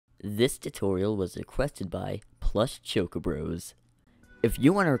This tutorial was requested by Plush Chocobros. If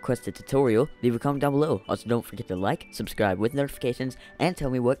you want to request a tutorial, leave a comment down below. Also, don't forget to like, subscribe with notifications, and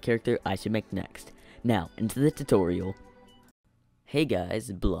tell me what character I should make next. Now, into the tutorial. Hey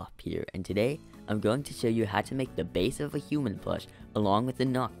guys, Blop here, and today, I'm going to show you how to make the base of a human plush along with the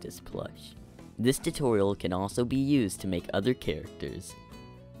Noctis Plush. This tutorial can also be used to make other characters.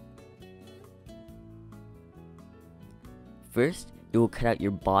 First, you will cut out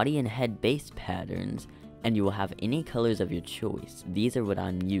your body and head base patterns, and you will have any colors of your choice. These are what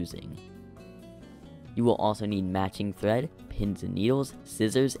I'm using. You will also need matching thread, pins and needles,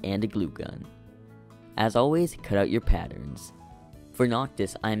 scissors, and a glue gun. As always, cut out your patterns. For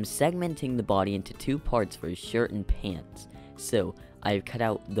Noctis, I am segmenting the body into two parts for his shirt and pants. So, I have cut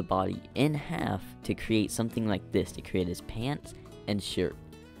out the body in half to create something like this to create his pants and shirt.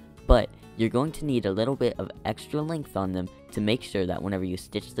 But, you're going to need a little bit of extra length on them to make sure that whenever you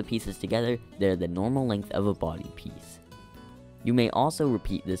stitch the pieces together, they're the normal length of a body piece. You may also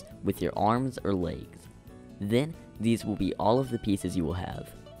repeat this with your arms or legs. Then, these will be all of the pieces you will have.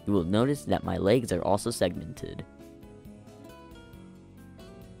 You will notice that my legs are also segmented.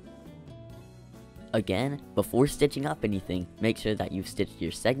 Again, before stitching up anything, make sure that you've stitched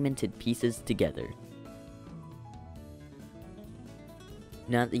your segmented pieces together.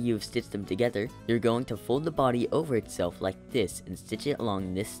 Now that you've stitched them together, you're going to fold the body over itself like this and stitch it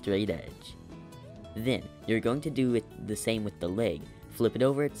along this straight edge. Then, you're going to do it the same with the leg, flip it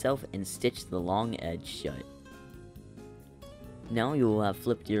over itself and stitch the long edge shut. Now you will have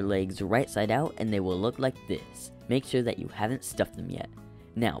flipped your legs right side out and they will look like this. Make sure that you haven't stuffed them yet.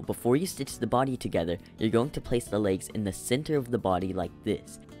 Now, before you stitch the body together, you're going to place the legs in the center of the body like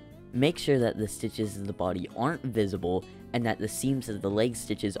this. Make sure that the stitches of the body aren't visible and that the seams of the leg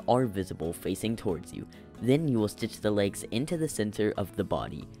stitches are visible facing towards you. Then you will stitch the legs into the center of the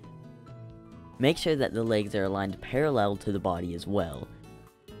body. Make sure that the legs are aligned parallel to the body as well.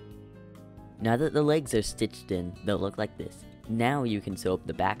 Now that the legs are stitched in, they'll look like this. Now you can sew up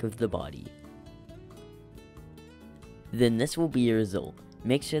the back of the body. Then this will be your result.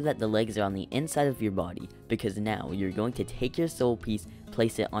 Make sure that the legs are on the inside of your body, because now you're going to take your sole piece,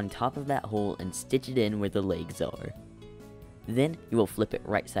 place it on top of that hole, and stitch it in where the legs are. Then, you will flip it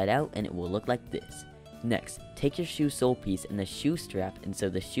right side out and it will look like this. Next, take your shoe sole piece and the shoe strap and sew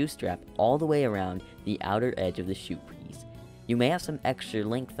the shoe strap all the way around the outer edge of the shoe piece. You may have some extra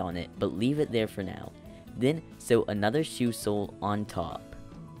length on it, but leave it there for now. Then, sew another shoe sole on top.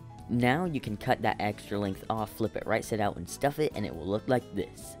 Now you can cut that extra length off, flip it right side out and stuff it, and it will look like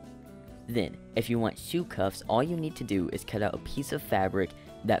this. Then, if you want shoe cuffs, all you need to do is cut out a piece of fabric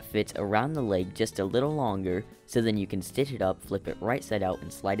that fits around the leg just a little longer, so then you can stitch it up, flip it right side out,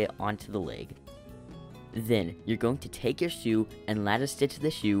 and slide it onto the leg. Then, you're going to take your shoe and ladder stitch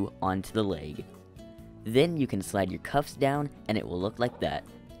the shoe onto the leg. Then you can slide your cuffs down, and it will look like that.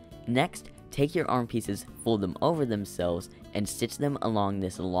 Next, take your arm pieces, fold them over themselves, and stitch them along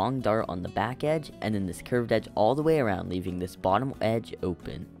this long dart on the back edge, and then this curved edge all the way around, leaving this bottom edge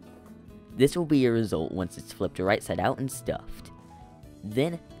open. This will be your result once it's flipped right side out and stuffed.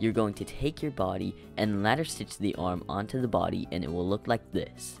 Then, you're going to take your body and ladder stitch the arm onto the body, and it will look like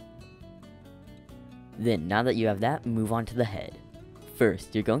this. Then, now that you have that, move on to the head.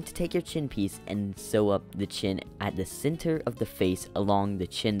 First, you're going to take your chin piece and sew up the chin at the center of the face along the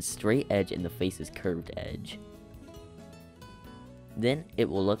chin's straight edge and the face's curved edge. Then, it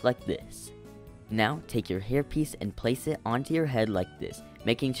will look like this. Now, take your hair piece and place it onto your head like this,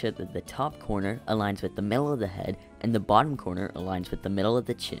 making sure that the top corner aligns with the middle of the head and the bottom corner aligns with the middle of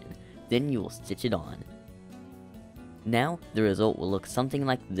the chin. Then you will stitch it on. Now, the result will look something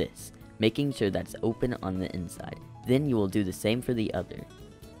like this, making sure that it's open on the inside. Then you will do the same for the other.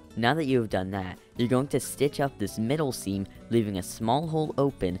 Now that you have done that, you're going to stitch up this middle seam, leaving a small hole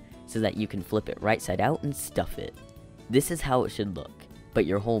open so that you can flip it right side out and stuff it. This is how it should look, but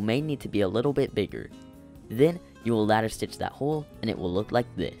your hole may need to be a little bit bigger. Then, you will ladder stitch that hole and it will look like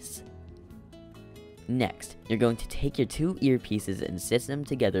this. Next, you're going to take your two ear pieces and stitch them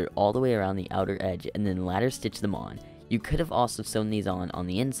together all the way around the outer edge and then ladder stitch them on. You could have also sewn these on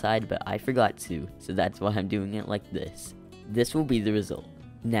the inside, but I forgot to, so that's why I'm doing it like this. This will be the result.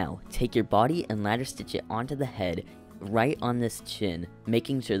 Now, take your body and ladder stitch it onto the head, right on this chin,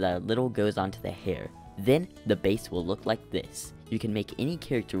 making sure that a little goes onto the hair. Then, the base will look like this. You can make any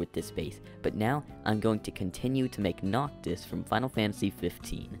character with this base, but now, I'm going to continue to make Noctis from Final Fantasy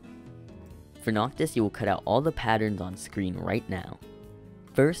 15. For Noctis, you will cut out all the patterns on screen right now.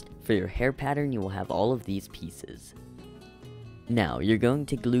 First, for your hair pattern, you will have all of these pieces. Now, you're going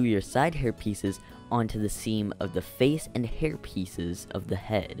to glue your side hair pieces onto the seam of the face and hair pieces of the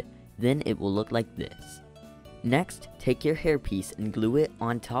head. Then it will look like this. Next, take your hairpiece and glue it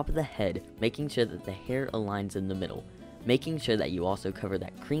on top of the head, making sure that the hair aligns in the middle, making sure that you also cover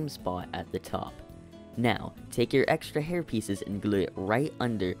that cream spot at the top. Now, take your extra hair pieces and glue it right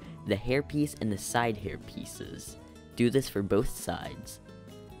under the hairpiece and the side hair pieces. Do this for both sides.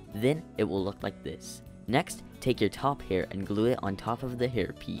 Then it will look like this. Next, take your top hair and glue it on top of the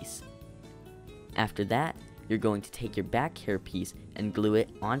hairpiece. After that, you're going to take your back hairpiece and glue it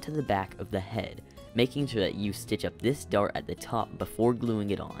onto the back of the head, making sure that you stitch up this dart at the top before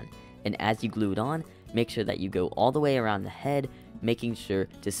gluing it on. And as you glue it on, make sure that you go all the way around the head, making sure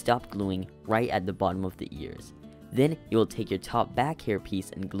to stop gluing right at the bottom of the ears. Then you will take your top back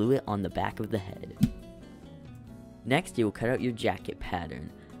hairpiece and glue it on the back of the head. Next, you will cut out your jacket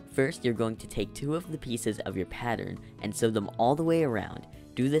pattern. First, you're going to take 2 of the pieces of your pattern and sew them all the way around.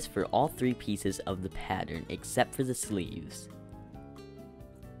 Do this for all 3 pieces of the pattern except for the sleeves.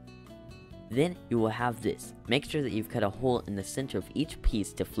 Then you will have this. Make sure that you've cut a hole in the center of each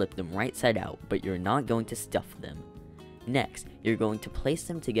piece to flip them right side out, but you're not going to stuff them. Next, you're going to place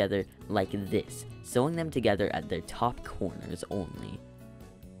them together like this, sewing them together at their top corners only.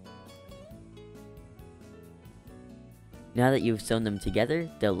 Now that you've sewn them together,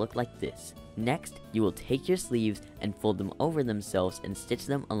 they'll look like this. Next, you will take your sleeves and fold them over themselves and stitch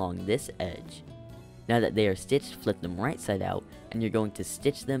them along this edge. Now that they are stitched, flip them right side out, and you're going to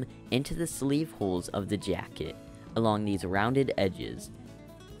stitch them into the sleeve holes of the jacket, along these rounded edges.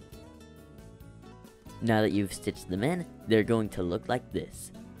 Now that you've stitched them in, they're going to look like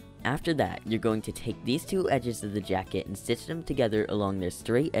this. After that, you're going to take these 2 edges of the jacket and stitch them together along their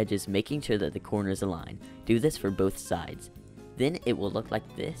straight edges, making sure that the corners align. Do this for both sides. Then it will look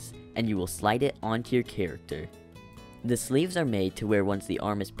like this, and you will slide it onto your character. The sleeves are made to where once the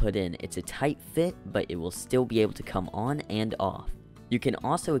arm is put in, it's a tight fit, but it will still be able to come on and off. You can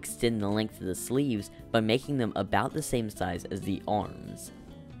also extend the length of the sleeves by making them about the same size as the arms.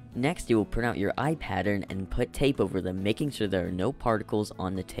 Next, you will print out your eye pattern and put tape over them, making sure there are no particles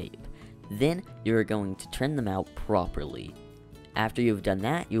on the tape. Then, you are going to trim them out properly. After you have done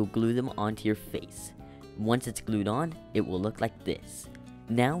that, you will glue them onto your face. Once it's glued on, it will look like this.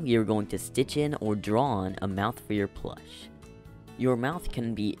 Now, you're going to stitch in or draw on a mouth for your plush. Your mouth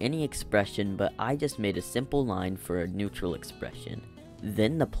can be any expression, but I just made a simple line for a neutral expression.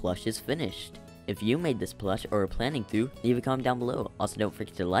 Then the plush is finished. If you made this plush or are planning to, leave a comment down below. Also, don't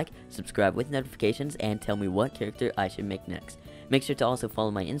forget to like, subscribe with notifications, and tell me what character I should make next. Make sure to also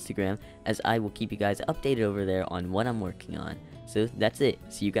follow my Instagram, as I will keep you guys updated over there on what I'm working on. So that's it.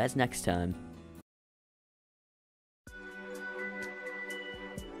 See you guys next time.